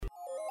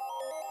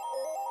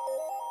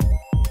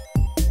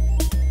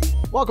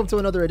Welcome to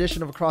another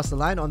edition of Across the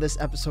Line. On this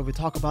episode, we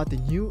talk about the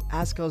new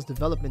Azkals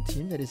development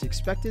team that is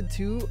expected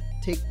to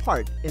take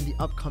part in the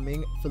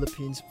upcoming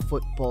Philippines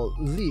Football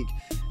League.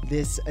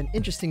 This an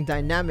interesting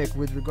dynamic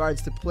with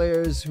regards to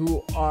players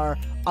who are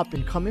up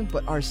and coming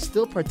but are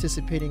still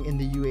participating in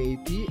the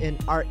UAAP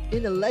and are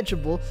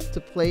ineligible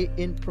to play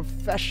in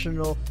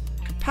professional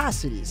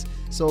capacities.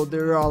 So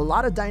there are a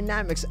lot of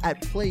dynamics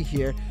at play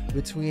here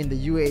between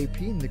the UAAP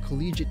and the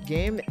collegiate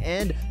game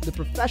and the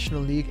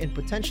professional league, and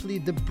potentially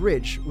the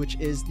bridge, which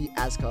is the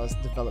Azkals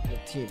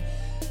development team.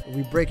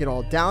 We break it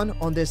all down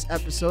on this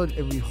episode,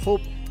 and we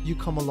hope you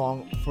come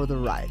along for the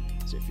ride.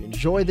 So if you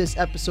enjoy this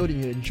episode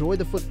and you enjoy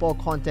the football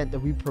content that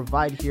we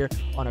provide here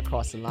on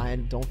Across the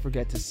Line, don't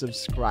forget to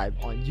subscribe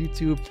on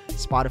YouTube,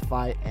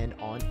 Spotify, and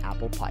on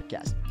Apple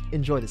Podcasts.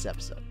 Enjoy this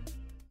episode.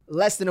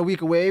 Less than a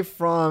week away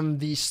from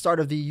the start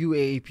of the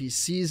UAAP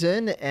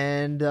season,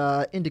 and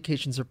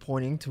indications are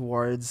pointing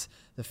towards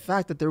the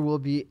fact that there will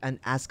be an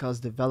Azkals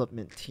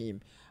development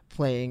team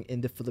playing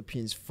in the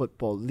Philippines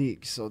Football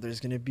League. So there's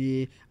going to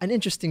be an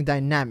interesting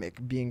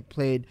dynamic being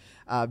played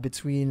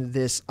between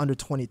this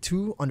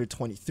under-22,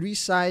 under-23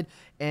 side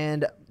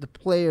and the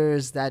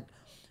players that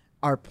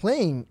are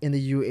playing in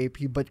the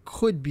UAAP but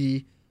could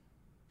be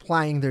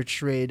plying their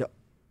trade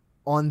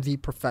on the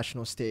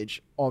professional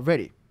stage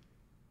already.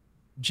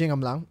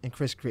 Jingam Lang and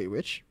Chris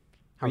Greatwich.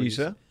 How are you,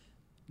 sir?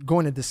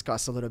 Going to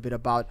discuss a little bit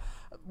about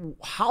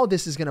how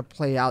this is going to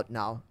play out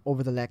now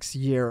over the next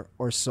year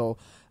or so.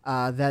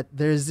 That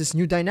there's this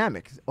new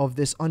dynamic of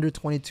this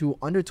under-22,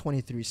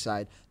 under-23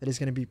 side that is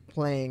going to be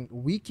playing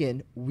week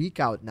in, week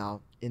out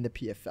now in the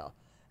PFL.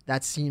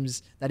 That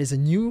is a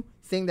new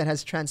thing that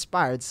has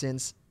transpired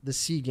since the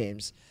SEA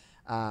Games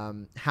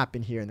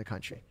happened here in the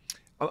country.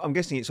 I'm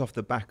guessing it's off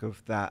the back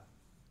of that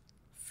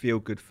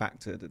feel-good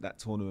factor that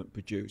tournament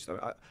produced.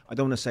 I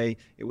don't want to say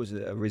it was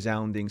a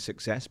resounding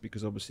success,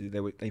 because obviously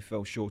they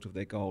fell short of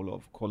their goal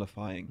of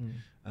qualifying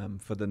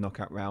for the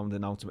knockout round,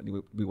 and ultimately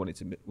we wanted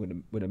to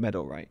win a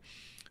medal, right?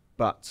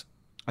 But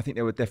I think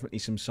there were definitely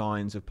some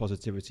signs of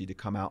positivity to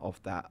come out of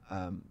that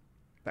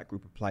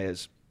group of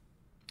players,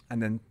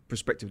 and then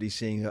prospectively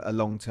seeing a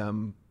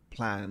long-term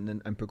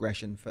plan and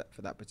progression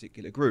for that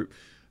particular group.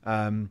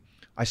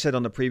 I said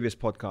on the previous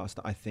podcast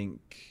that I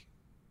think,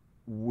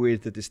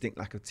 with the distinct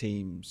lack of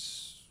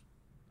teams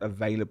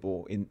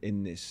available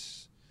in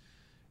this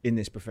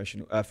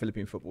professional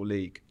Philippine Football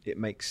League, it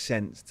makes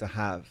sense to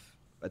have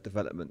a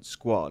development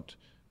squad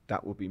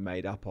that will be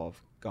made up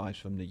of guys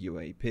from the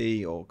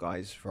UAP or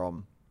guys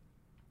from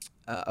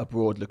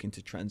abroad looking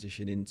to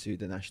transition into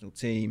the national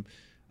team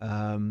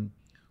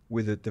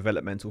with a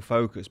developmental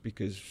focus,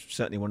 because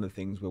certainly one of the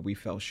things where we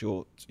fell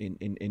short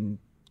in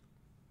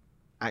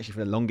actually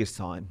for the longest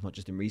time, not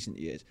just in recent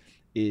years,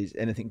 is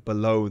anything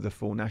below the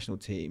full national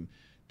team.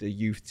 The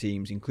youth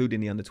teams,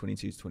 including the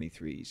under-22s,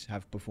 23s,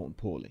 have performed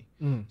poorly.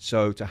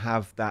 So to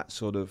have that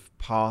sort of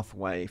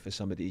pathway for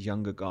some of these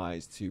younger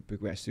guys to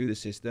progress through the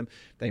system,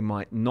 they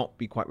might not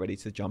be quite ready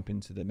to jump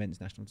into the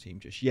men's national team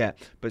just yet,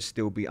 but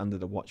still be under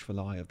the watchful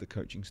eye of the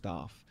coaching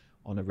staff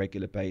on a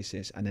regular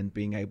basis, and then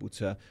being able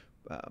to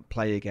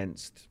play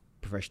against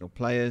professional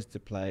players, to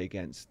play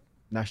against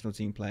national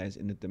team players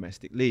in the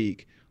domestic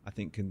league, I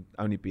think can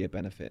only be a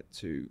benefit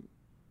to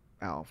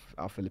our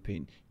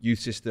Philippine youth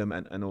system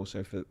and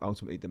also for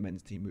ultimately the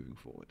men's team moving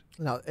forward.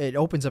 Now, it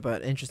opens up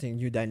an interesting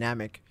new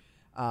dynamic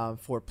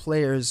for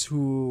players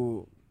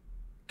who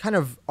kind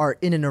of are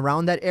in and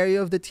around that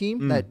area of the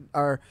team, that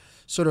are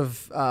sort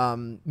of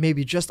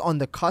maybe just on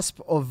the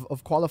cusp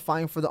of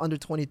qualifying for the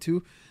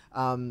under-22.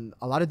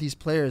 A lot of these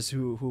players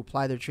who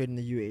apply their trade in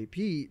the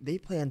UAP, they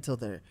play until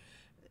they're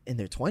in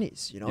their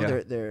 20s. You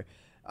know, they're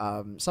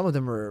some of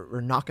them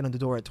are knocking on the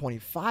door at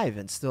 25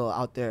 and still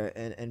out there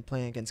and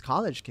playing against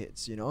college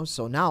kids, you know?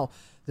 So now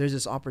there's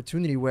this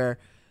opportunity where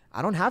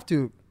I don't have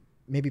to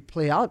maybe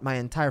play out my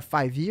entire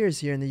 5 years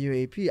here in the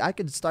UAP. I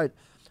could start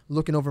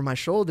looking over my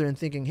shoulder and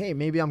thinking, hey,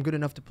 maybe I'm good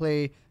enough to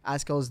play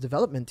Azkals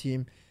development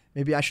team.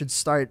 Maybe I should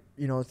start,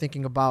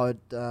 thinking about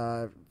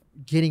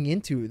getting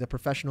into the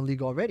professional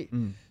league already.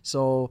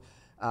 So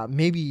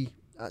maybe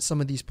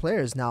some of these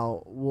players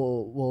now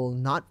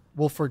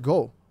will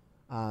forgo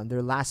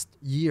their last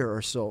year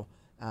or so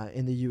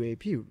in the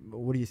UAP.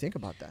 What do you think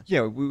about that?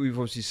 Yeah, we've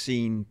obviously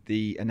seen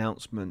the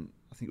announcement,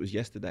 I think it was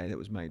yesterday, that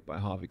was made by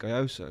Harvey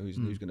Gayoso, who's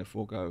going to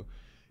forego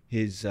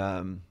his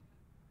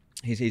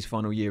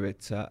final year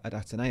at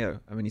Ateneo.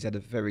 I mean, he's had a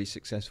very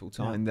successful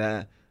time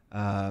there.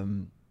 I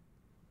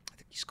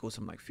think he scored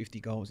something like 50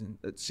 goals in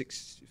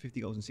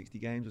 60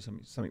 games or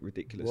something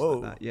ridiculous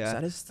like that. Yeah, is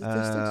that his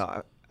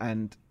statistics?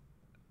 And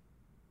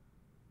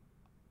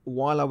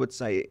while I would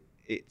say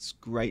it's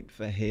great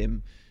for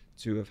him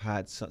to have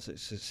had such a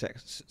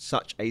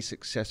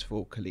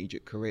successful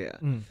collegiate career,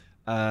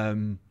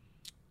 and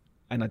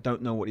I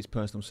don't know what his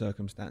personal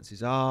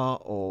circumstances are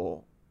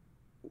or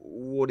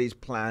what his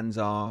plans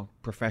are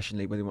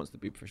professionally, whether he wants to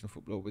be a professional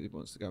footballer, whether he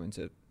wants to go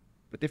into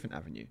a different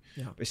avenue.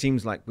 But it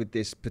seems like with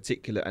this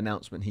particular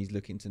announcement, he's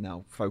looking to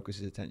now focus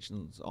his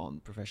attention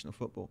on professional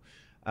football.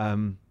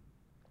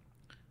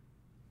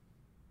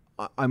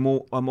 I'm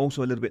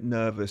also a little bit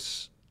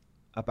nervous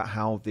about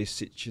how this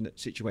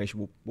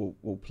situation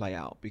will play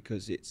out,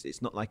 because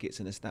it's not like it's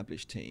an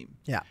established team,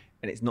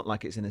 and it's not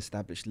like it's an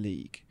established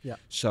league.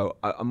 So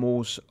I'm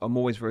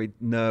always very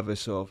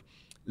nervous of,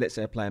 let's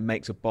say a player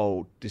makes a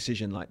bold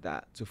decision like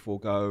that to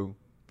forego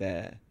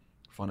their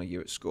final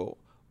year at school.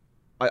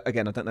 I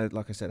don't know.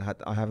 Like I said,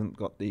 I haven't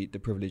got the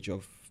privilege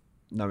of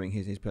knowing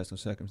his personal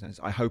circumstances.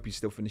 I hope he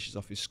still finishes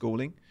off his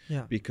schooling,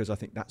 because I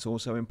think that's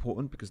also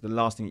important, because the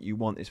last thing that you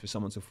want is for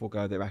someone to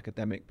forego their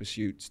academic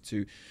pursuits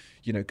to,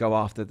 go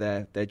after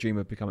their dream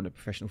of becoming a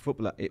professional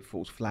footballer. It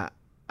falls flat,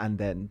 and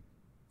then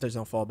there's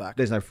no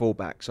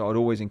fallback. So I'd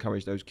always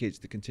encourage those kids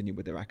to continue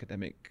with their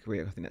academic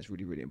career. I think that's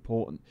really, really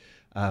important.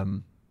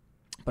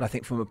 But I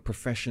think from a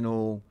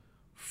professional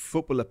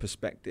footballer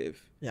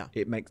perspective,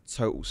 it makes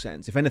total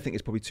sense. If anything,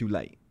 it's probably too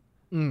late.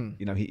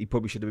 He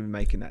probably should have been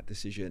making that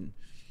decision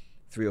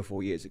 3 or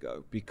 4 years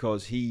ago,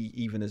 because he,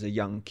 even as a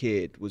young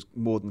kid, was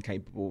more than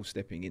capable of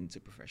stepping into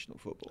professional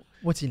football.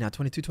 What's he now,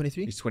 22,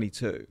 23? He's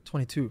 22.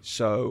 22.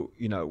 So,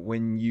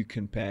 when you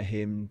compare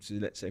him to,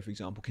 let's say, for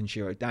example,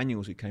 Kenshiro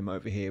Daniels, who came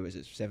over here as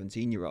a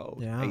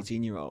 17-year-old,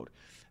 18-year-old,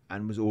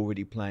 and was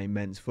already playing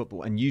men's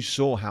football, and you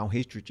saw how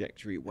his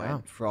trajectory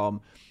went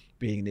from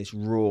being this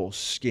raw,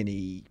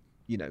 skinny,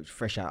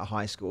 fresh out of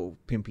high school,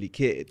 pimply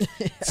kid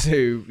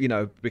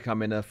to,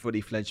 becoming a fully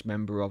fledged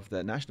member of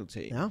the national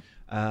team.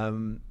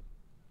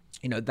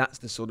 That's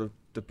the sort of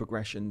the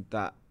progression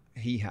that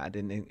he had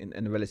in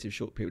a relatively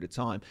short period of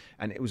time.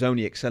 And it was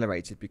only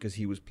accelerated because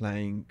he was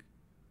playing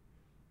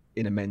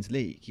in a men's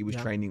league. He was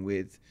training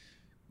with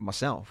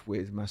myself,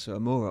 with Masao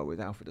Amura, with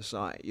Alfred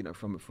Asai,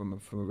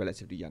 from a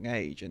relatively young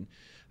age. And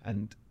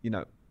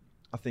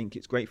I think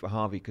it's great for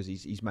Harvey, because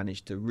he's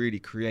managed to really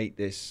create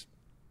this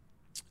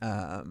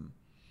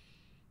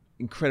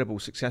incredible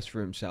success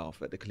for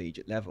himself at the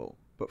collegiate level.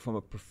 But from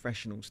a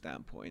professional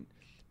standpoint,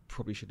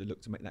 probably should have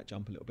looked to make that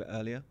jump a little bit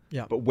earlier.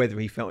 But whether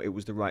he felt it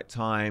was the right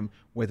time,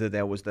 whether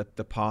there was the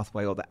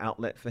pathway or the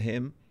outlet for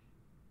him,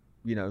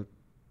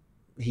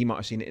 he might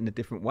have seen it in a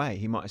different way.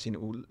 He might have seen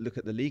it, well, look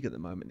at the league at the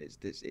moment,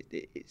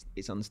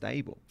 it's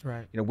unstable.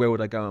 Right. Where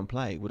would I go and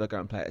play? Would I go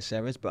and play at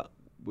Ceres? But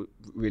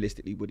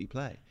realistically, would he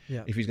play?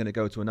 If he's going to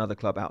go to another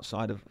club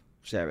outside of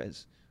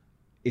Ceres,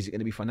 is it going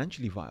to be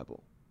financially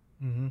viable?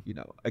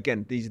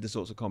 Again, these are the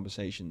sorts of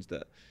conversations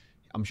that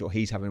I'm sure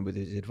he's having with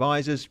his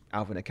advisors.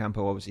 Alvin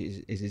Ocampo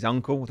obviously is his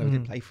uncle, although he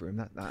didn't play for him.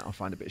 That I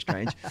find a bit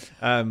strange.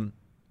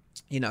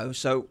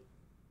 So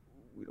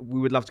we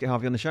would love to get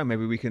Harvey on the show.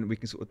 Maybe we can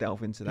sort of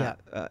delve into that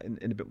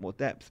in a bit more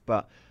depth.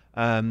 But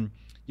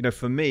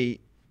for me,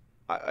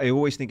 I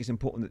always think it's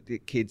important that the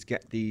kids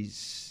get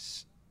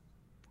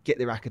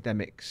their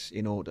academics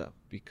in order,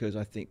 because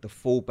I think the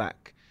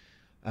fallback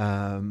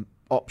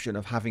option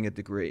of having a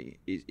degree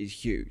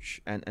is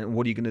huge. And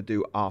what are you going to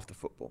do after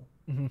football?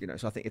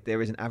 So I think if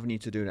there is an avenue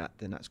to do that,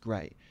 then that's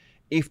great.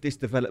 If this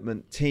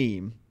development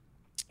team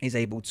is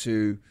able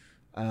to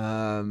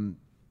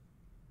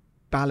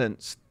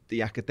balance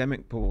the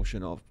academic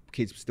portion of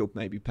kids still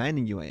maybe playing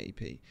in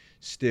UAAP,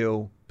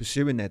 still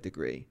pursuing their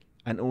degree,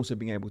 and also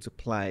being able to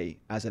play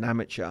as an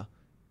amateur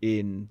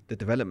in the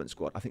development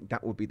squad, I think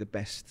that would be the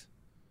best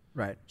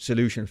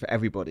solution for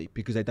everybody,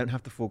 because they don't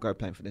have to forego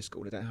playing for their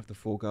school. They don't have to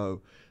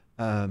forego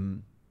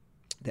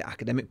their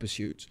academic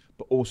pursuits,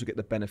 but also get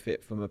the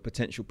benefit from a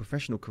potential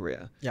professional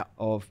career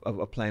of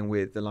playing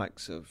with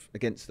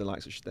against the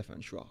likes of Stefan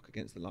Schrock,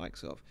 against the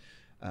likes of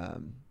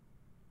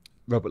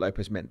Robert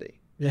Lopez Mendy.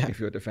 If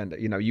you're a defender,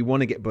 you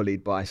want to get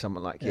bullied by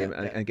someone like him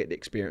and get the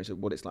experience of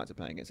what it's like to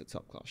play against a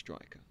top class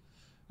striker.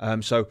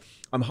 So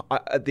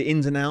the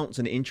ins and outs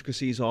and the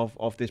intricacies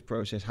of this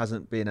process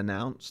hasn't been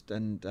announced,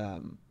 and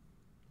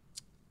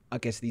I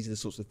guess these are the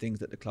sorts of things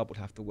that the club would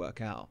have to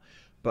work out.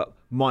 But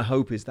my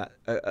hope is that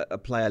a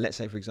player, let's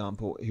say, for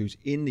example, who's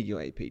in the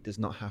UAP does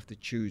not have to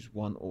choose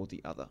one or the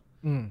other.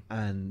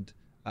 And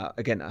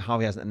again,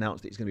 Harvey hasn't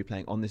announced that he's going to be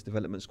playing on this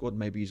development squad.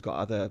 Maybe he's got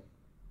other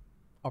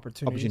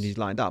opportunities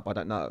lined up. I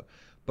don't know.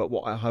 But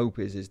what I hope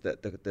is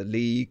that the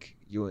league,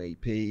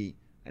 UAP,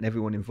 and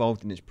everyone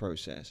involved in this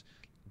process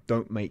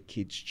don't make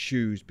kids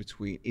choose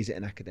between, is it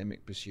an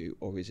academic pursuit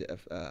or is it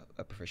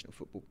a professional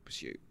football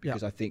pursuit?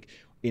 Because I think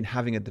in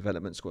having a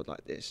development squad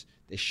like this,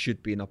 there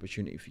should be an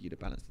opportunity for you to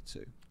balance the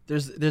two.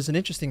 There's an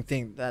interesting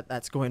thing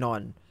that's going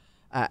on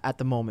at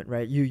the moment,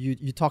 right?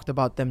 You talked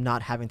about them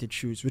not having to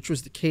choose, which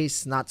was the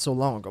case not so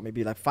long ago,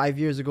 maybe like 5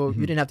 years ago.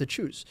 You didn't have to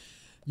choose.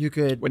 You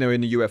could, when they were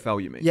in the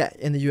UFL, you mean? Yeah,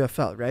 in the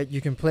UFL, right?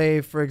 You can play,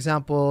 for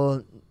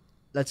example,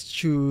 let's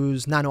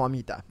choose Nano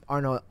Amita.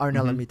 Arnel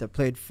Amita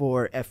played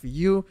for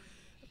FEU,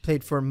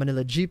 played for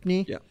Manila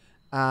Jeepney,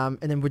 and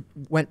then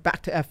went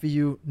back to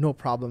FEU, no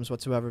problems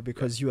whatsoever,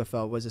 because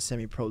UFL was a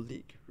semi-pro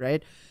league,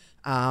 right?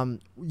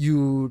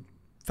 You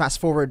fast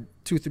forward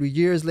 2-3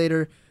 years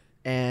later,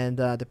 and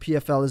the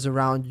PFL is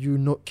around.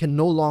 You can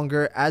no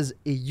longer, as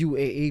a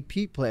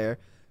UAAP player,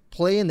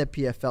 play in the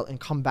PFL and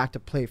come back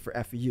to play for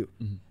FEU.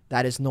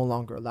 That is no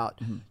longer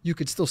allowed. You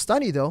could still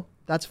study though.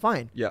 That's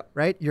fine.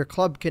 Right? Your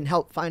club can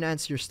help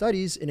finance your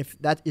studies, and if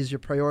that is your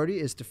priority,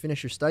 is to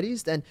finish your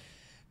studies, then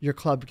your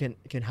club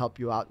can help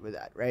you out with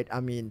that, right? I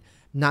mean,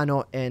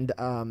 Nano and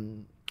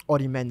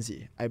Ori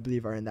Menzi, I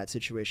believe, are in that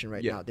situation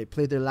right now. They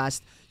played their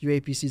last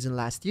UAP season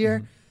last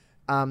year.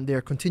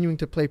 They're continuing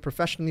to play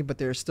professionally, but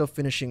they're still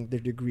finishing their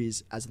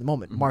degrees as of the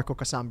moment. Marco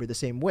Casambri the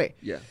same way.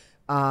 Yeah.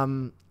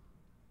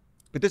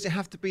 But does it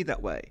have to be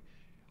that way?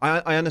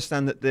 I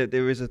understand that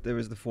there is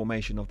the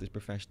formation of this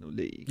professional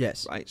league.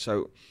 Yes. Right.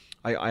 So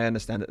I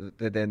understand that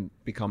there then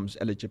becomes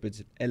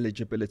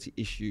eligibility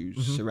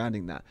issues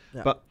surrounding that.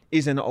 Yeah. But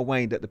is there not a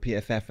way that the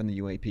PFF and the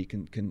UAP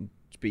can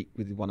speak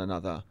with one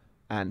another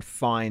and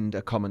find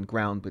a common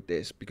ground with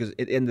this? Because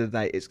at the end of the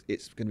day,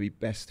 it's going to be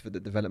best for the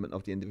development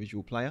of the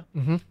individual player.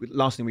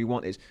 Last thing we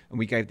want is, and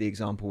we gave the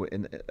example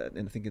in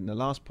I think in the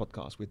last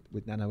podcast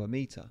with Nano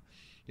Amita.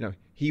 You know,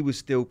 he was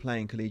still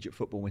playing collegiate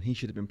football when he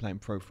should have been playing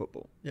pro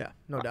football. Yeah,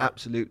 no doubt.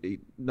 Absolutely,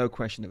 no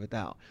question of a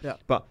doubt. Yeah.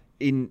 But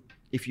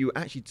if you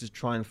actually just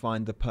try and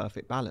find the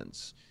perfect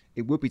balance,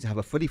 it would be to have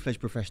a fully fledged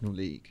professional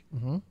league,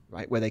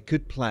 right, where they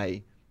could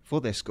play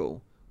for their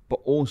school, but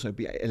also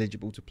be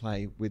eligible to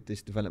play with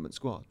this development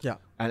squad. Yeah.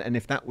 And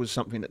if that was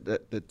something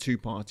that the two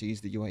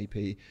parties, the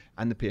UAP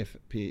and the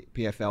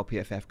PFL,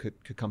 PFF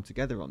could come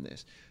together on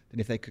this, then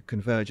if they could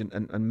converge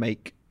and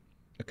make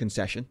a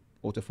concession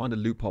or to find a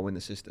loophole in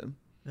the system,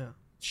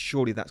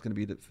 surely that's going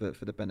to be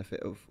for the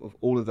benefit of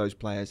all of those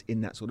players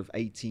in that sort of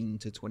 18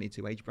 to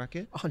 22 age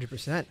bracket.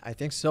 100%. I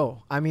think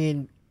so. I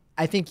mean,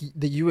 I think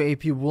the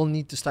UAP will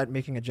need to start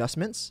making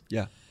adjustments.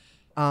 Yeah.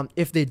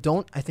 If they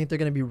don't, I think they're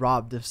going to be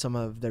robbed of some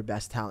of their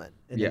best talent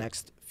in the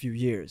next few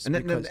years. And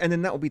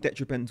then that will be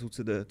detrimental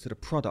to the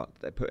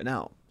product they're putting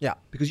out. Yeah.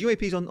 Because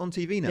UAP's on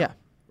TV now. Yeah.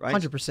 Right?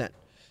 100%.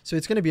 So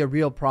it's going to be a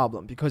real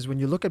problem because when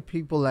you look at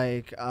people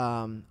like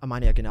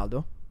Amani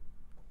Aguinaldo,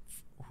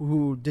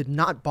 who did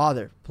not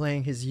bother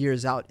playing his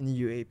years out in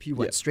the UAP,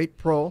 went straight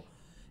pro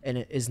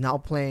and is now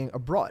playing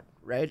abroad,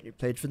 right? He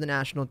played for the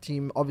national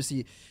team.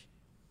 Obviously,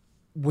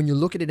 when you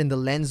look at it in the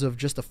lens of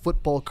just a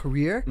football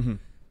career,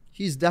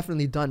 he's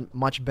definitely done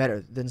much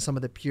better than some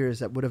of the peers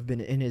that would have been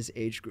in his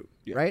age group,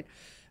 right?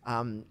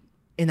 And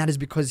that is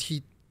because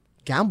he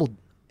gambled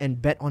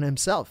and bet on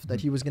himself that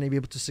he was going to be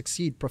able to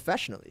succeed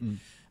professionally.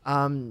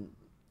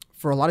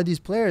 For a lot of these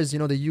players, you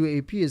know, the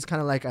UAP is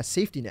kind of like a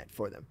safety net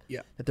for them.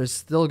 Yeah. That there's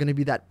still going to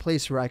be that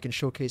place where I can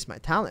showcase my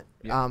talent.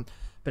 Yeah.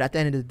 But at the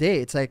end of the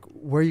day, it's like,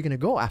 where are you going to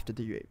go after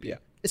the UAP? Yeah.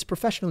 It's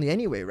professionally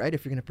anyway, right?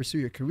 If you're going to pursue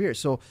your career.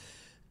 So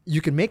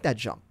you can make that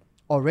jump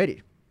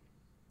already.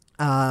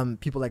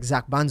 People like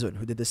Zach Banzon,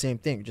 who did the same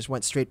thing, just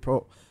went straight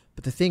pro.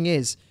 But the thing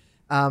is,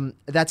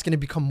 that's going to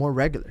become more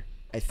regular,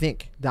 I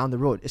think, down the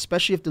road,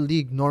 especially if the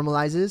league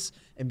normalizes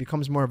and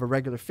becomes more of a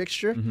regular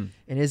fixture and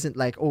isn't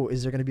like, oh,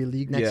 is there going to be a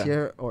league next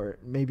year or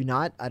maybe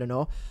not? I don't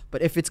know.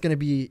 But if it's going to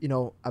be, you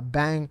know, a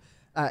bang,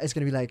 it's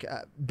going to be like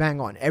bang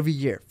on every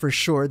year for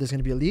sure. There's going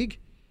to be a league.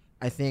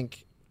 I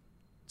think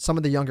some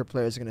of the younger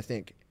players are going to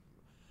think,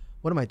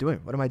 what am I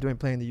doing? What am I doing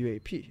playing the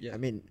UAP? Yeah. I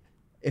mean,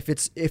 if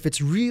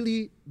it's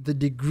really the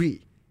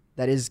degree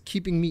that is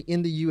keeping me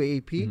in the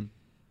UAP,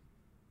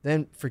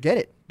 then forget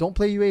it. Don't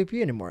play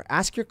UAP anymore.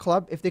 Ask your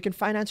club if they can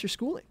finance your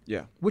schooling.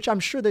 Yeah. Which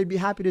I'm sure they'd be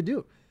happy to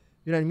do.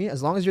 You know what I mean?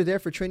 As long as you're there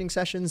for training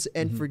sessions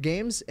and for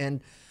games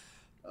and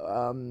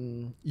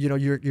you know,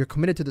 you're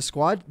committed to the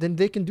squad, then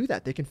they can do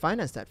that. They can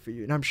finance that for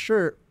you. And I'm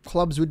sure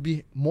clubs would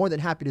be more than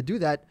happy to do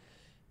that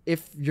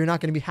if you're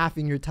not going to be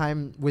halving your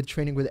time with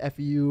training with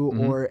FEU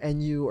or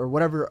NU or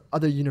whatever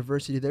other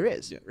university there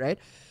is, right?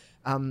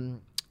 And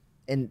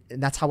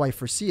that's how I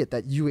foresee it,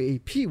 that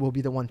UAP will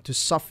be the one to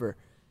suffer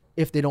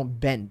if they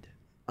don't bend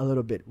a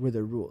little bit with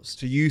their rules.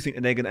 So you think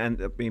that they're going to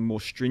end up being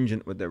more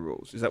stringent with their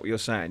rules? Is that what you're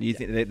saying? You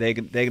think that they're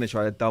going to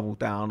try to double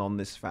down on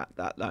this fact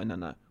that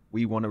no,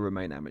 we want to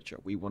remain amateur.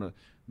 We want to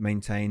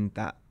maintain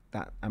that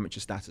amateur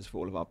status for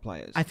all of our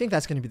players. I think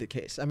that's going to be the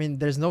case. I mean,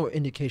 there's no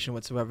indication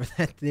whatsoever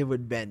that they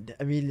would bend.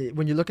 I mean,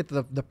 when you look at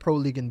the pro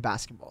league in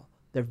basketball,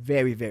 they're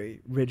very,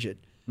 very rigid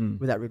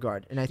with that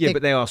regard. And I think,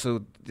 but they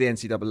also, the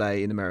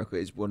NCAA in America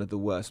is one of the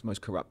worst,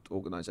 most corrupt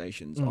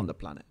organizations on the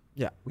planet.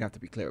 Yeah. We have to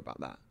be clear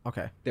about that.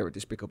 Okay. They're a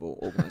despicable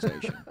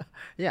organization.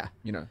 Yeah.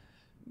 You know,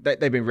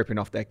 they've been ripping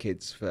off their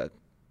kids for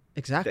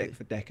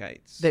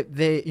decades.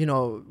 They you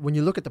know, when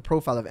you look at the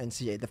profile of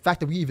NCAA, the fact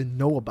that we even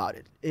know about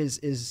it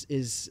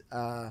is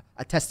a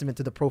testament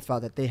to the profile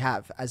that they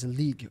have as a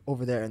league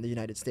over there in the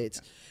United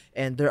States.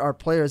 And there are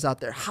players out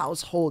there,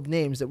 household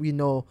names that we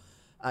know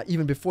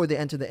even before they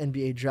enter the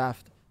NBA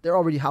draft. They're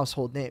already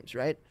household names,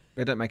 right?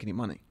 They don't make any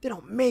money. They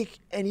don't make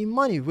any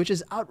money, which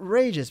is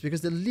outrageous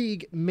because the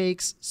league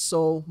makes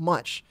so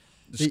much.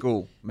 The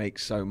school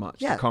makes so much.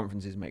 Yeah. The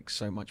conferences make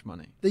so much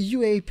money. The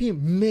UAP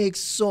makes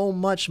so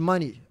much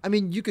money. I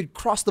mean, you could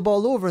cross the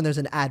ball over and there's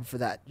an ad for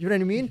that. You know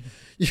what I mean?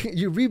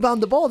 You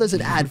rebound the ball, there's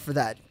an ad for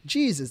that.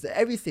 Jesus,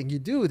 everything you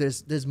do,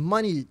 there's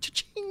money.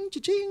 Cha-ching,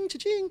 cha-ching,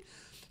 cha-ching.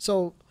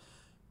 So,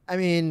 I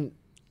mean,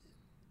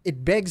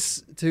 it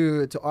begs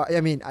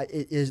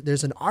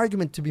there's an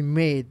argument to be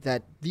made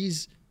that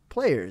these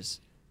players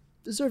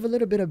deserve a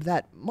little bit of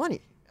that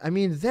money. I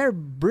mean, they're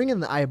bringing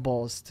the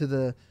eyeballs to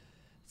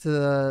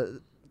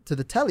the to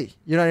the telly.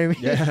 You know what I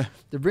mean? Yeah.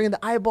 They're bringing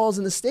the eyeballs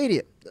in the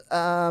stadium.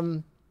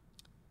 Kiefer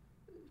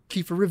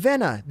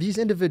Ravenna, these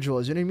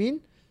individuals, you know what I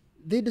mean?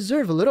 They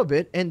deserve a little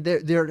bit, and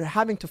they're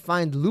having to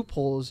find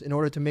loopholes in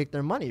order to make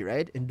their money,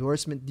 right?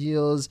 Endorsement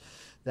deals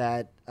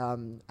that, I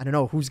don't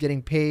know, who's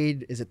getting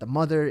paid? Is it the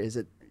mother? Is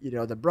it,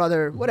 the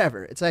brother?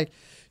 Whatever. It's like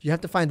you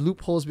have to find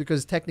loopholes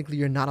because technically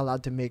you're not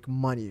allowed to make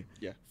money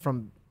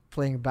from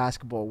playing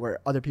basketball where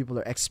other people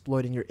are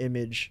exploiting your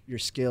image, your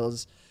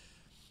skills.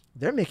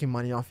 They're making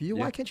money off of you.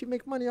 Why can't you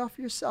make money off of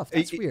yourself?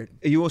 That's weird.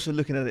 Are you also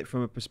looking at it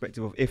from a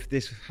perspective of if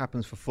this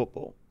happens for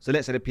football? So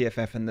let's say the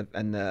PFF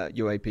and the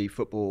UAP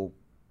football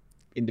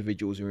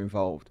individuals who are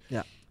involved.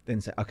 Yeah.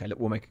 Then say, okay, look,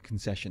 we'll make a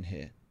concession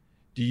here.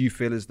 Do you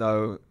feel as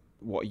though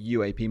what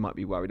UAP might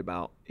be worried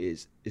about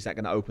is that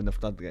going to open the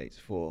floodgates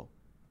for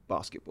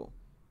basketball?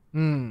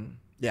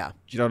 Yeah. Do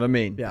you know what I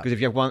mean? Yeah. Because if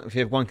you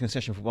have one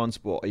concession for one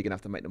sport, are you going to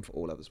have to make them for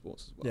all other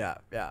sports as well?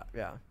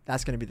 Yeah.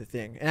 That's going to be the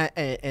thing,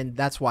 and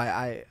that's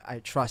why I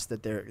trust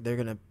that they're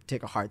going to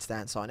take a hard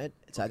stance on it.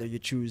 It's either you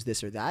choose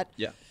this or that.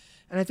 Yeah.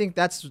 And I think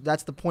that's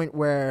the point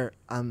where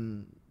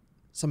some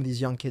of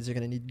these young kids are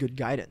going to need good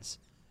guidance.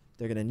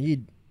 They're going to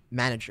need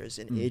managers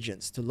and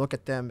agents to look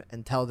at them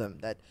and tell them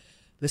that,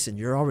 listen,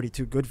 you're already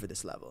too good for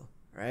this level,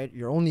 right?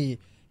 You're only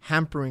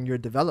hampering your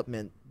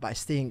development by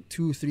staying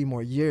 2-3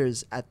 more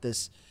years at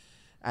this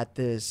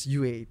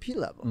UAAP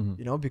level,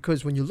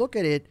 because when you look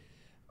at it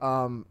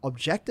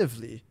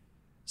objectively,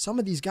 some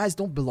of these guys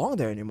don't belong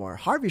there anymore.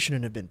 Harvey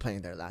shouldn't have been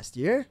playing there last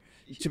year.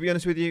 To be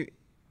honest with you,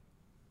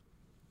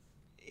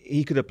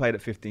 he could have played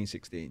at 15,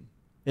 16.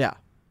 Yeah.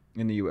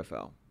 In the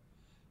UFL.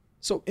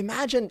 So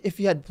imagine if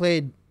he had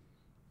played,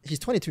 he's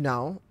 22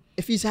 now,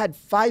 if he's had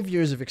 5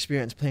 years of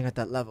experience playing at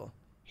that level.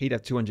 He'd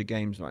have 200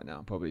 games right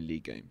now, probably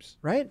league games.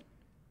 Right?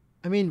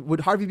 I mean, would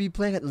Harvey be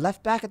playing at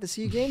left back at the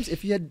SEA Games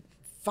if he had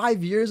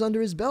 5 years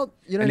under his belt?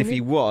 You know what I mean? And if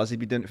he was, he'd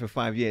be doing it for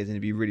 5 years and he'd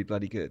be really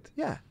bloody good.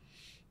 Yeah.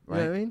 Right.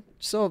 You know what I mean?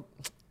 So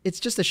it's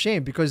just a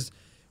shame because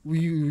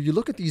you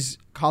look at these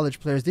college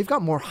players, they've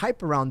got more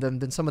hype around them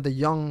than some of the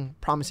young,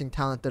 promising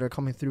talent that are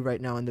coming through right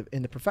now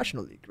in the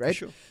professional league, right?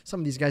 Sure. Some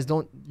of these guys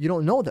you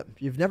don't know them.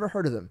 You've never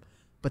heard of them,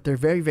 but they're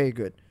very, very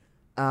good.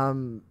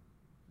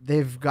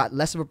 They've got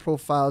less of a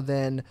profile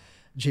than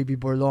JB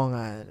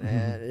Borlonga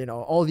and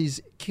all these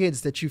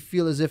kids that you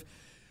feel as if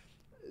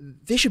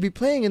they should be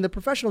playing in the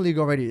professional league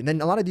already. And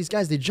then a lot of these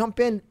guys, they jump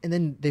in and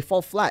then they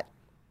fall flat.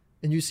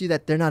 And you see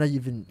that they're not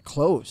even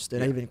close. They're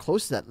not even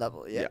close to that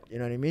level yet. Yeah. You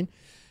know what I mean?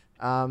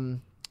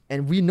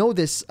 And we know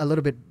this a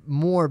little bit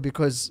more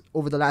because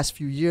over the last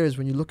few years,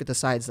 when you look at the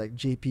sides like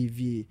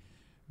JPV,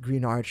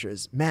 Green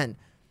Archers, man,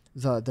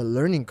 the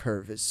learning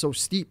curve is so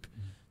steep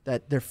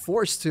that they're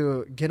forced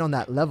to get on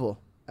that level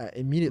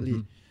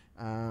immediately.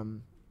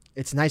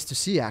 It's nice to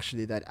see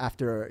actually that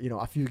after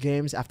a few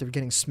games, after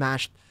getting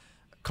smashed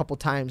a couple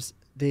times,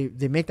 they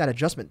make that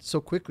adjustment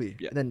so quickly.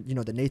 Yeah. And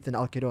then the Nathan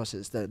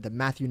Alquiroses, the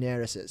Matthew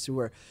Nereses, who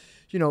are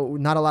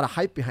not a lot of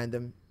hype behind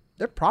them.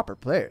 They're proper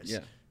players. Yeah.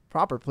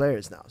 Proper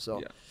players now.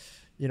 So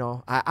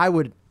I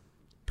would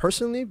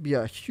personally be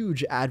a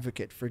huge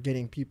advocate for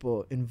getting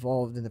people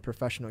involved in the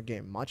professional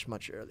game much,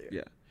 much earlier.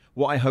 Yeah.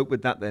 What I hope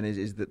with that then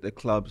is that the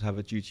clubs have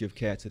a duty of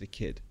care to the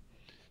kid.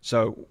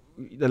 So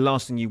the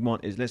last thing you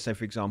want is, let's say,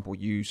 for example,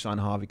 you sign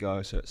Harvey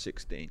Goes at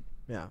 16.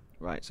 Yeah.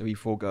 Right. So he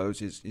foregoes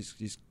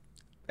his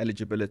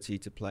eligibility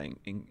to play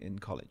in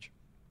college.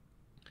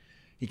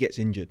 He gets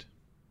injured,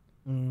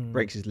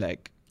 breaks his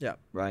leg. Yeah.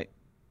 Right.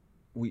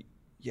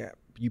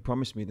 You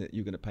promised me that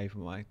you're going to pay for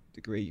my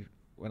degree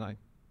when I.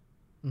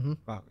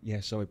 Well, yeah,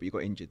 sorry, but you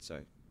got injured,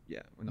 so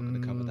yeah, we're not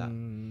going to cover that.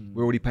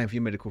 We're already paying for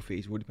your medical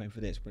fees. We're already paying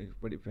for this. We're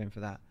already paying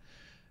for that,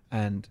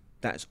 and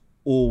that's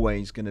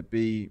always going to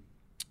be,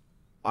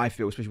 I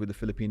feel, especially with the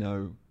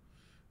Filipino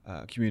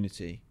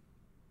community,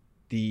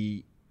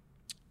 the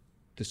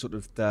sort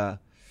of the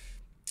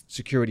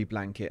security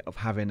blanket of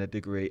having a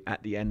degree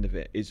at the end of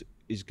it is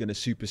going to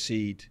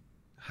supersede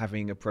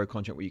having a pro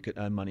contract where you could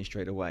earn money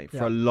straight away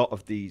for a lot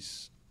of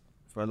these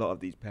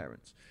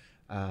parents.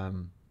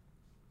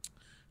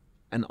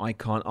 And I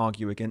can't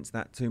argue against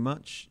that too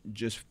much,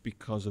 just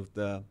because of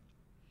the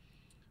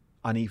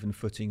uneven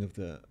footing of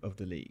the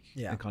league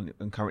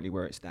and currently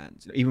where it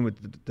stands. Even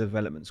with the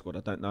development squad,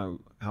 I don't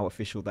know how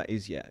official that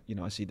is yet.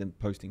 I see them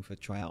posting for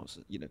tryouts.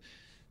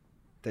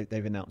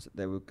 They've announced that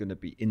they were going to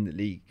be in the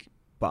league,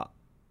 but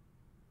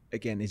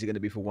again, is it going to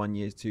be for 1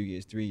 year, 2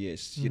 years, 3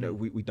 years?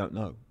 We don't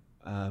know.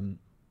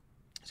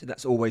 So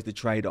that's always the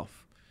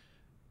trade-off.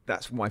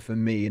 That's why, for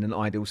me, in an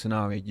ideal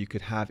scenario, you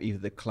could have either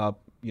the club,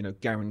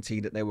 guarantee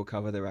that they will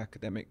cover their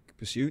academic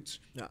pursuits.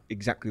 Yeah.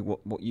 Exactly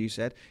what you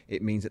said.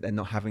 It means that they're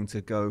not having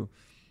to go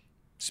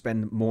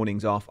spend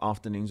mornings off,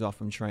 afternoons off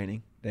from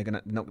training. They're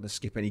not going to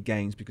skip any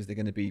games because they're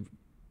going to be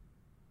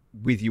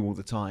with you all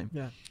the time.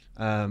 Yeah.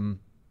 And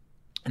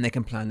they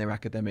can plan their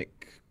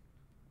academic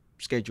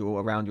schedule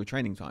around your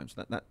training times.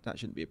 That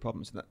shouldn't be a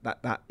problem. So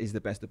that is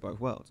the best of both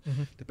worlds.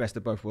 The best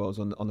of both worlds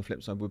on the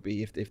flip side would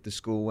be if the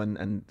school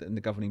and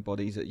the governing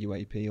bodies at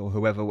UAP or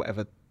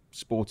whatever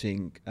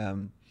sporting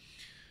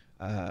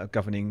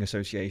governing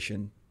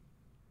association,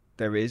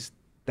 there is,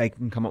 they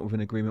can come up with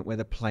an agreement where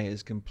the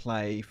players can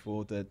play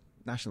for the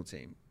national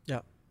team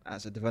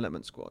as a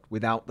development squad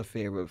without the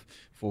fear of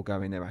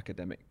foregoing their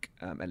academic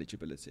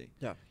eligibility.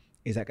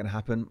 Is that going to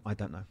happen? I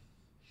don't know.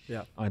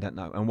 I don't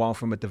know. And while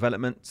from a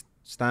development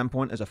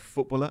standpoint, as a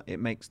footballer, it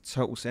makes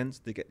total sense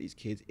to get these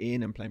kids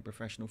in and playing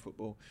professional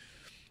football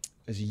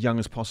as young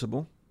as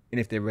possible. And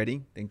if they're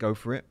ready, then go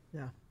for it.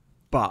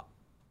 But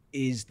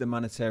is the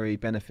monetary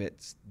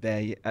benefits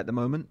there at the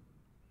moment?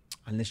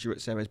 Unless you're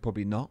at Ceres,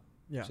 probably not.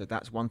 So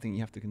that's one thing you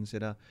have to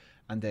consider.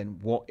 And then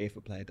what if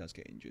a player does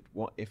get injured?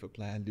 What if a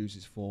player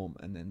loses form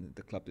and then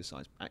the club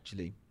decides,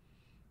 actually,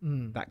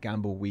 that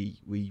gamble we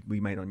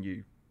made on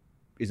you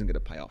isn't going to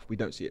pay off. We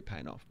don't see it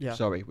paying off.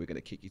 Sorry, we're going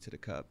to kick you to the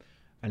curb.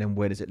 And then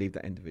where does it leave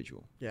that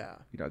individual? You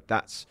know,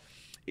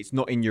 it's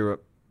not in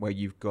Europe where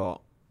you've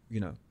got, you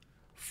know,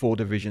 4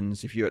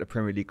 divisions. If you're at a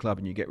Premier League club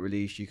and you get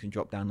released, you can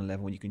drop down a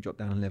level, you can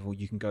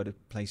go to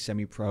play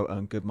semi-pro,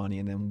 earn good money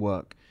and then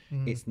work.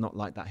 It's not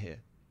like that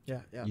here.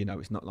 You know,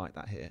 it's not like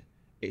that here.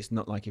 It's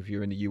not like if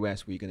you're in the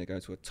US where you're going to go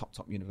to a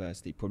top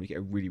university, probably get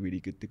a really, really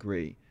good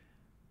degree.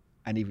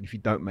 And even if you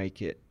don't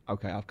make it,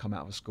 okay, I've come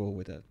out of a school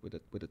with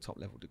a top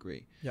level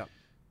degree.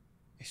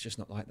 It's just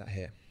not like that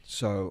here.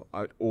 So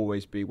I'd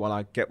always be, while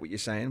I get what you're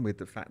saying with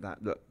the fact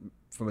that, look,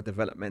 from a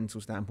developmental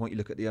standpoint, you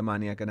look at the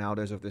Armani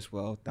Aguinaldos of this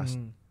world,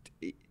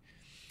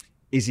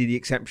 is he the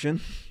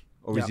exception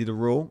or is he the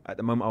rule? At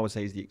the moment, I would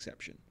say he's the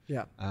exception.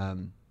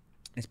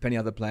 There's plenty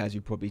of other players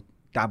who probably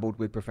dabbled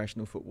with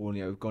professional football,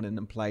 you know, gone in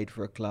and played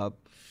for a club,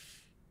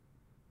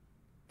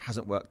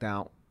 hasn't worked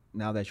out.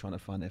 Now they're trying to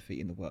find their feet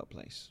in the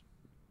workplace.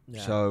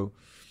 So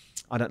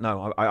I don't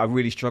know. I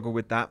really struggle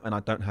with that, and I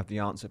don't have the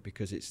answer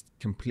because it's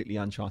completely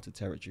uncharted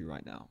territory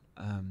right now.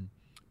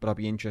 But I'll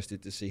be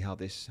interested to see how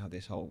this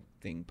whole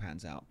thing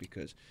pans out,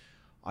 because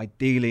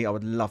ideally I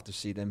would love to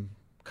see them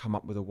come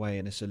up with a way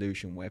and a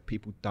solution where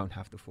people don't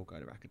have to forego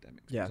their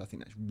academics. Because I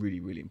think that's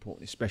really, really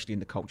important, especially in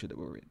the culture that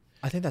we're in.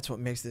 I think that's what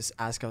makes this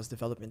ASCAL's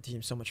development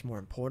team so much more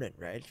important,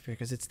 right?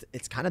 Because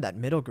it's kind of that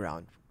middle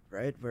ground,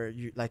 right? Where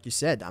you, like you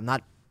said, I'm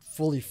not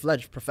fully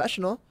fledged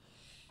professional.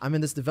 I'm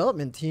in this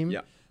development team.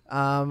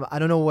 I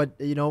don't know what,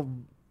 you know,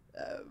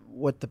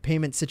 what the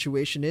payment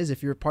situation is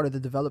if you're part of the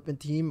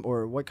development team,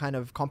 or what kind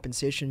of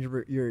compensation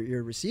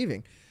you're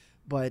receiving,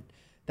 but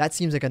that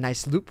seems like a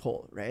nice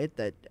loophole, right?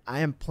 That I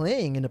am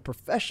playing in a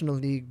professional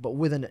league, but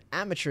with an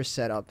amateur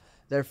setup.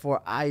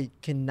 Therefore, I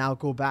can now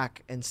go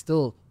back and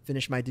still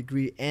finish my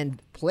degree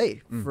and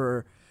play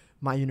for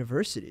my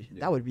university.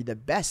 That would be the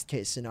best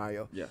case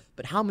scenario.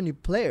 But how many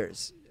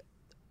players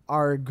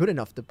are good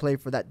enough to play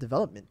for that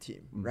development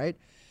team, right?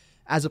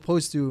 As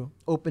opposed to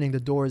opening the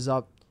doors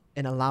up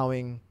and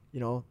allowing, you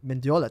know,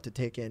 Mendiola to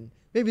take in.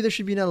 Maybe there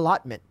should be an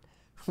allotment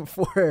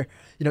for,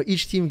 you know,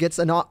 each team gets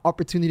an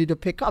opportunity to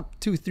pick up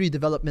 2-3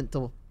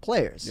 developmental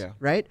players,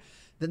 right?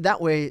 Then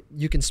that way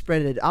you can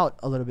spread it out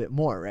a little bit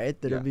more, right?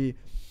 That'll be,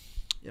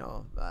 you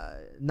know,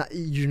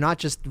 you're not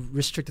just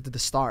restricted to the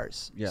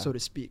stars, so to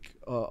speak,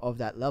 of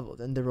that level.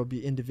 Then there will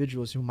be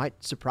individuals who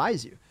might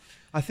surprise you.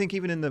 I think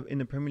even in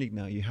the Premier League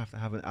now, you have to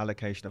have an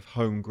allocation of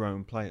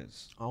homegrown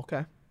players.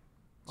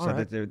 So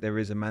that there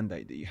is a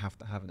mandate that you have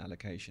to have an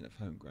allocation of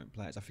homegrown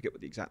players. I forget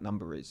what the exact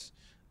number is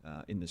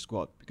in the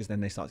squad, because then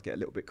they start to get a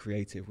little bit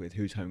creative with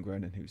who's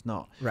homegrown and who's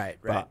not.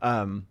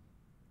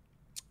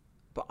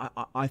 But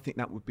I think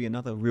that would be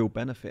another real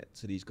benefit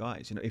to these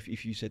guys. You know,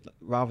 if you said,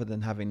 rather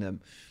than having them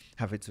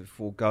having to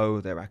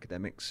forego their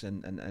academics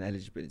and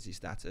eligibility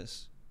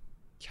status,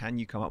 can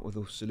you come up with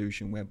a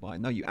solution whereby,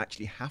 no, you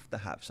actually have to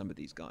have some of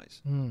these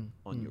guys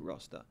on your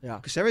roster?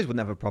 Because Ceres would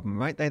never have a problem,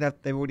 right? They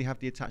already have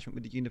the attachment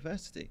with the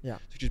university. So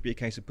it'd just be a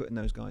case of putting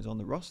those guys on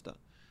the roster.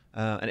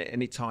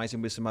 And it ties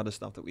in with some other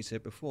stuff that we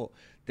said before.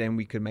 Then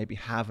we could maybe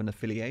have an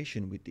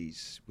affiliation with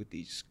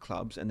these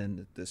clubs and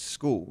then the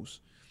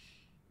schools,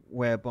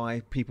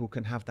 whereby people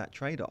can have that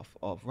trade-off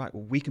of, right,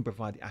 well, we can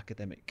provide the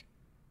academic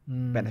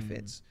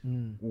benefits,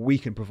 we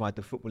can provide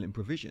the footballing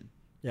provision.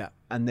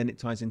 And then it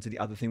ties into the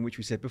other thing which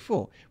we said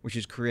before, which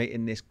is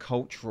creating this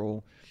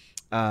cultural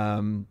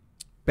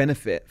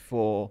benefit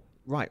for,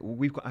 right, well,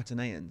 we've got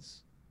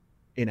Ateneans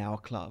in our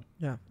club.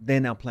 They're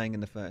now playing in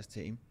the first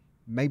team.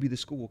 Maybe the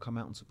school will come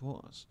out and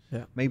support us.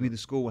 Maybe the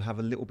school will have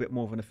a little bit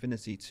more of an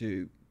affinity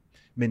to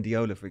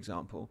Mendiola, for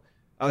example.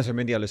 Oh, so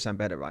Mendiola's San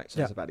Beda, right? So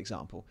that's a bad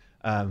example.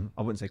 I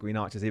wouldn't say Green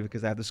Archers either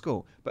because they have the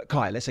school. But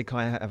Kai, let's say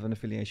Kai have an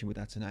affiliation with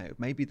Ateneo.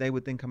 Maybe they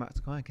would then come out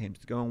to Kai games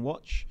to go and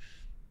watch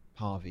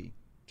Harvey,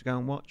 to go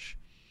and watch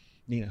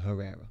Nino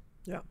Herrera.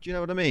 Do you know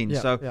what I mean?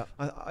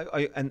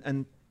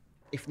 And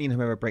if Nino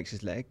Herrera breaks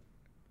his leg,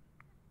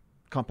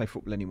 can't play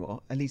football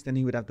anymore, at least then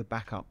he would have the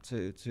backup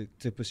to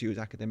pursue his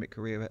academic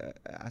career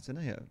at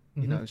Ateneo.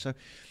 You know, so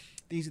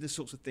these are the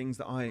sorts of things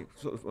that I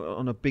sort of,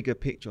 on a bigger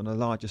picture, on a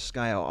larger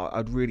scale,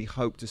 I'd really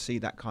hope to see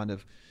that kind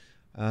of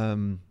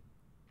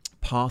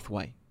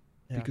pathway,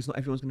 because not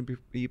everyone's going to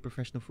be a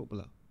professional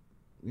footballer.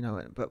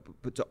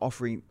 but to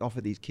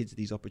offer these kids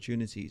these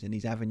opportunities and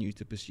these avenues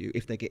to pursue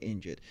if they get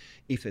injured,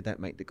 if they don't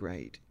make the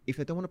grade, if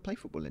they don't want to play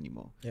football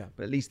anymore. Yeah.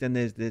 But at least then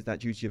there's that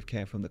duty of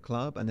care from the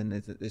club, and then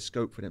there's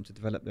scope for them to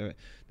develop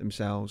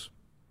themselves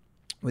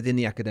within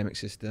the academic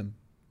system,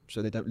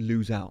 so they don't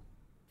lose out.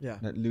 Yeah.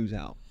 Don't lose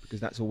out, because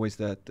that's always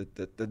the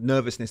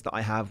nervousness that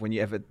I have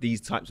whenever these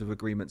types of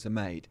agreements are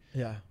made.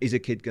 Yeah. Is a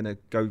kid going to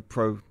go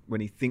pro when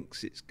he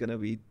thinks it's going to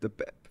be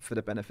for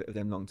the benefit of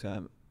them long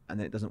term, and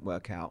then it doesn't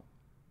work out?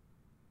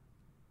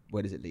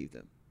 Where does it leave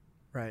them?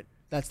 Right.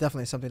 That's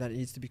definitely something that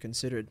needs to be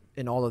considered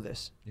in all of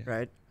this. Yeah.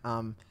 Right.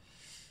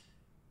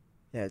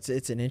 Yeah.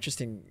 It's an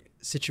interesting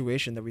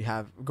situation that we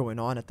have going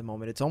on at the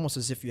moment. It's almost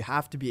as if you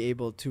have to be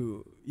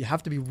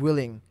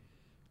willing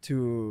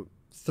to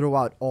throw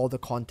out all the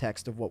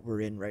context of what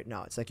we're in right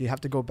now. It's like you have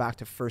to go back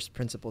to first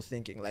principle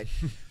thinking. Like,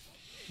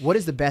 what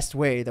is the best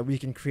way that we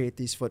can create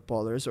these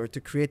footballers, or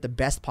to create the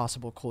best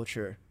possible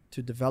culture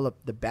to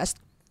develop the best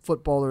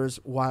footballers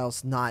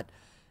whilst not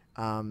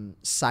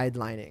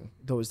sidelining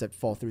those that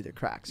fall through the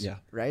cracks. Yeah.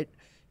 Right.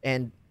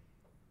 And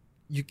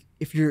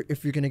if you're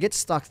going to get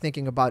stuck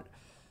thinking about,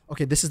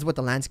 okay, this is what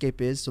the landscape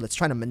is, so let's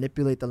try to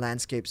manipulate the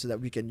landscape so that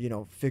we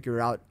can,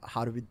 figure out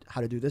how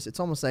to do this. It's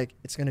almost like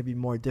it's going to be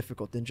more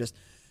difficult than just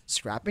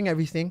scrapping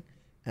everything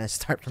and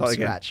start from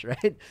scratch,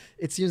 right?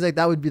 It seems like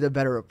that would be the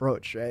better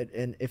approach, right?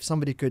 And if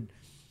somebody could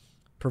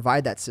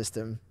provide that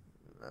system,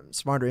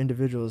 smarter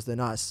individuals than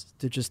us,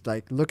 to just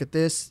like, look at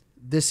this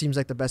seems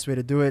like the best way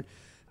to do it.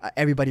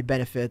 Everybody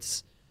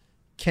benefits.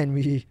 Can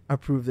we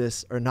approve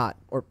this or not?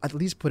 Or at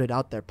least put it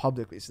out there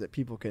publicly so that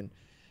people can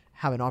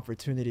have an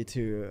opportunity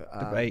to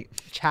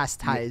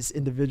chastise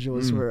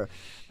individuals who are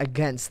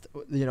against,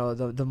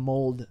 the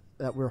mold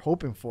that we're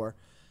hoping for.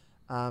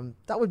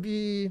 That would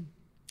be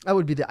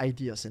the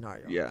ideal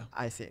scenario. Yeah,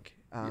 I think.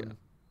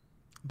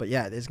 But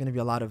yeah, there's going to be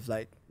a lot of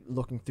like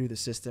looking through the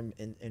system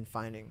and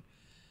finding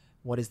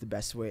what is the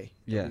best way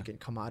that we can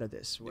come out of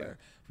this, where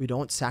we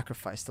don't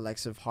sacrifice the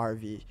likes of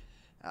Harvey.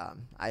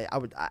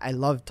 I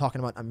love talking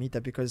about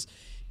Amita because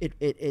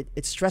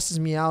it stresses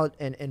me out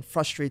and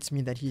frustrates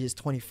me that he is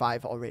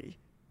 25 already,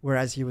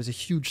 whereas he was a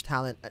huge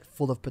talent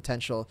full of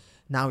potential.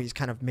 Now he's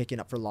kind of making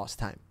up for lost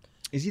time.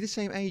 Is he the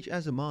same age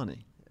as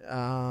Amani?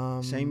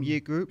 Same year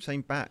group,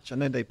 same batch? I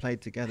know they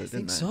played together, didn't they? I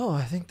think so.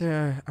 I think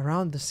they're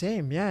around the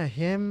same. Yeah,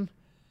 him.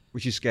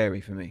 Which is scary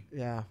for me.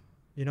 Yeah.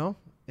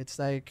 It's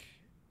like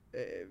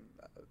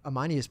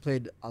Amani has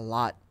played a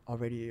lot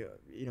already.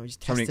 He's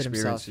tested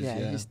himself.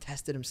 He's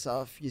tested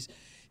himself. He's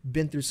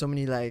been through so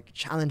many like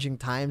challenging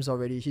times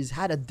already. He's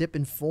had a dip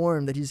in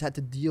form that he's had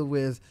to deal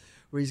with,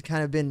 where he's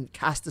kind of been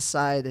cast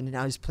aside, and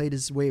now he's played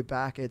his way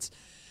back. It's,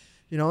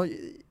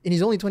 and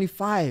he's only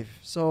 25.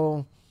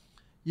 So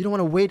you don't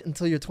want to wait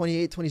until you're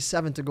 28,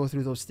 27 to go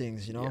through those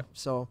things, Yeah.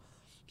 So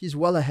he's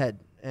well ahead,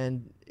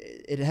 and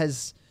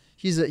he's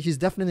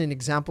definitely an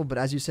example, but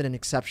as you said, an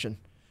exception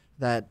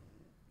that,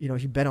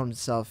 he bet on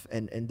himself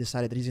and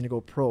decided that he's going to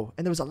go pro.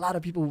 And there was a lot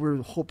of people who were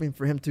hoping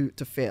for him to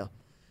fail,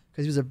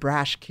 because he was a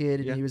brash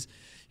kid, and he was,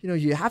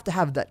 you have to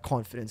have that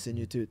confidence in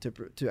you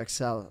to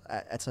excel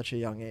at such a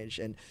young age.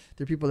 And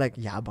there are people like,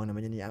 yabang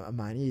naman yan,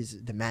 Amani, he's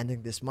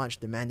demanding this much,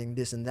 demanding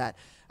this and that.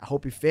 I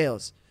hope he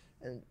fails.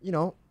 And,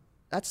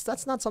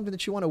 that's not something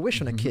that you want to wish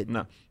on a kid.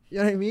 No. You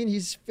know what I mean?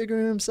 He's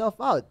figuring himself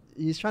out.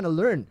 He's trying to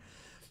learn.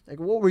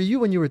 Like, what were you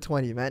when you were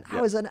 20, man? I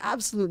was an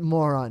absolute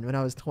moron when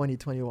I was 20,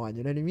 21.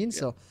 You know what I mean?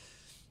 So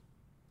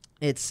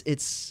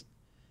it's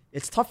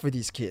tough for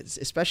these kids,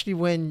 especially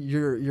when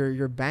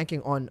you're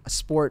banking on a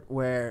sport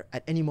where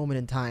at any moment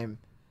in time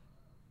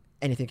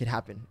anything could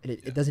happen. And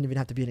it doesn't even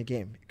have to be in a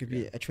game. It could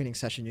be a training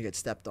session, you get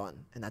stepped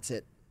on, and that's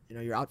it.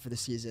 You're out for the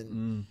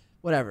season.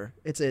 Whatever.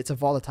 It's a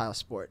volatile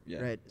sport,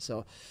 right?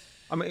 So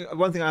I mean,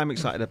 one thing I'm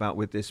excited about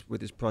with this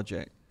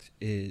project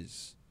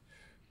is,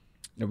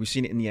 we've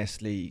seen it in the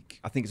S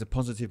League. I think it's a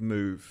positive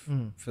move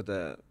for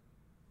the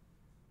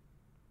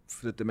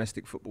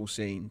domestic football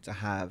scene to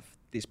have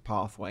this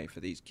pathway for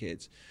these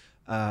kids.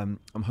 I'm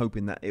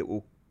hoping that it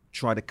will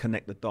try to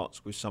connect the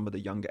dots with some of the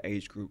younger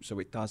age groups, so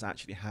it does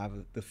actually have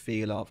the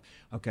feel of,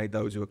 okay,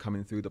 those who are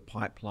coming through the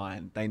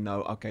pipeline, they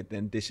know, okay,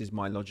 then this is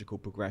my logical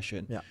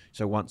progression.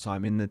 So once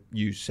I'm in the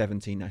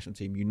U17 national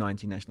team,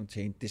 U19 national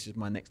team, this is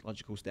my next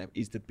logical step,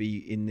 is to be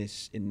in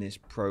this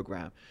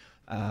program.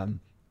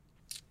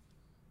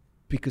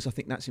 Because I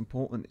think that's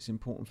important. It's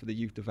important for the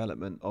youth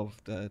development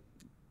of the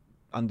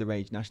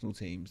underage national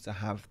teams to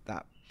have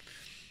that,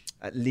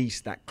 at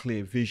least that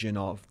clear vision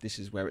of this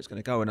is where it's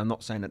going to go. And I'm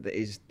not saying that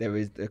there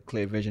is a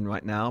clear vision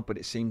right now, but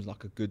it seems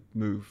like a good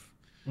move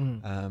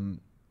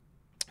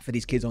for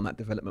these kids on that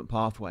development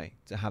pathway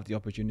to have the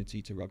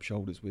opportunity to rub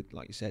shoulders with,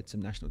 like you said,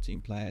 some national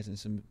team players and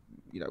some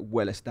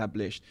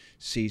well-established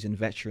seasoned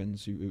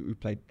veterans who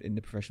played in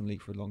the professional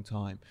league for a long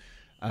time.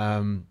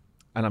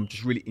 And I'm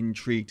just really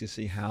intrigued to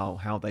see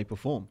how they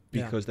perform,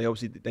 because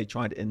they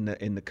tried it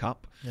in the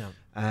cup,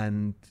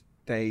 and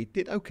they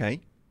did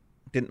okay.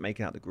 Didn't make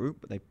it out of the group,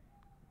 but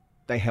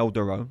they held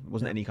their own. It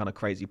wasn't any kind of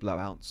crazy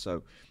blowout.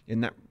 So in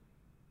that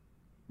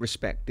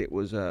respect, it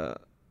was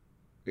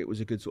it was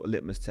a good sort of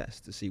litmus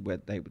test to see where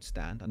they would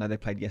stand. I know they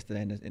played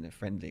yesterday in a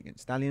friendly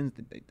against Stallions.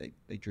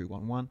 They drew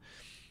 1-1.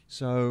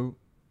 So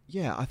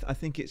yeah, I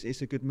think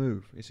it's a good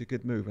move. It's a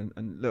good move.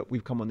 And look,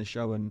 we've come on the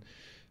show and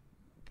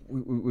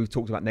we've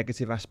talked about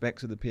negative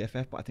aspects of the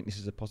PFF, but I think this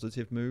is a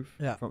positive move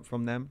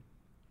from them.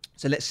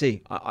 So let's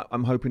see.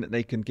 I'm hoping that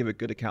they can give a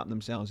good account of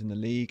themselves in the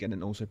league, and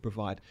then also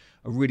provide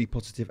a really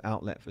positive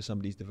outlet for some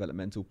of these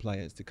developmental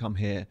players to come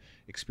here,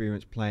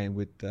 experience playing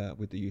with the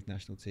youth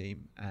national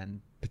team,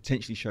 and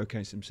potentially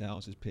showcase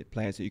themselves as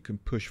players that you can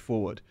push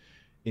forward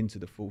into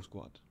the full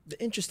squad.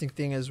 The interesting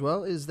thing as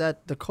well is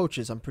that the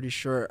coaches, I'm pretty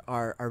sure,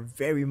 are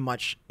very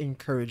much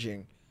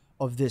encouraging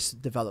of this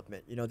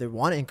development. You know, they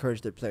want to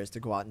encourage their players to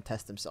go out and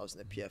test themselves in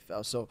the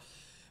PFL. So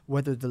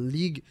whether the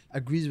league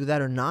agrees with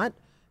that or not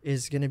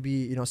is going to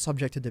be, you know,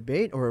 subject to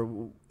debate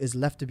or is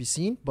left to be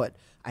seen. But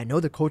I know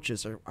the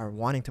coaches are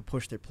wanting to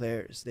push their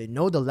players. They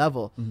know the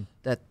level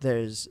that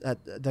there's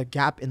the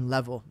gap in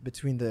level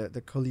between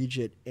the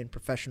collegiate and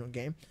professional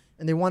game,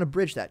 and they want to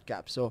bridge that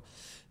gap. So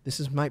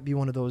this might be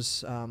one of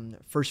those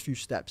first few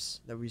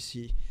steps that we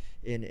see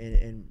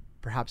in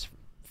perhaps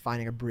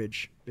finding a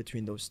bridge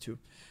between those two.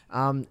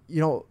 You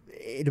know,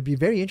 it'll be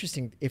very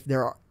interesting if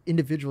there are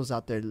individuals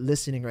out there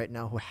listening right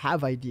now who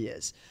have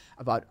ideas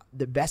about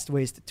the best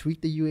ways to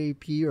tweak the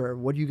UAP, or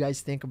what do you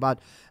guys think about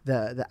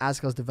the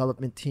ASCAL's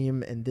development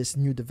team and this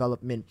new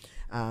development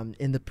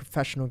in the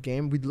professional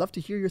game. We'd love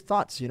to hear your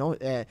thoughts. You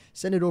know,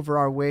 send it over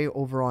our way,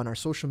 over on our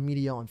social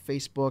media, on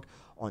Facebook,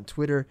 on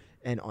Twitter,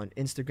 and on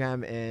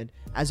Instagram. And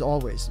as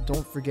always,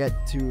 don't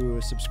forget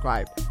to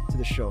subscribe to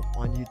the show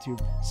on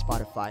YouTube,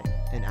 Spotify,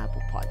 and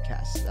Apple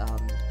Podcasts.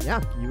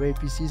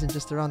 UAP season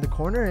just around the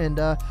corner, and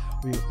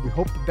we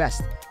hope the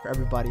best for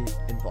everybody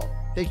involved.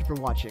 Thank you for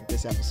watching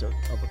this episode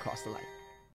of Across the Line.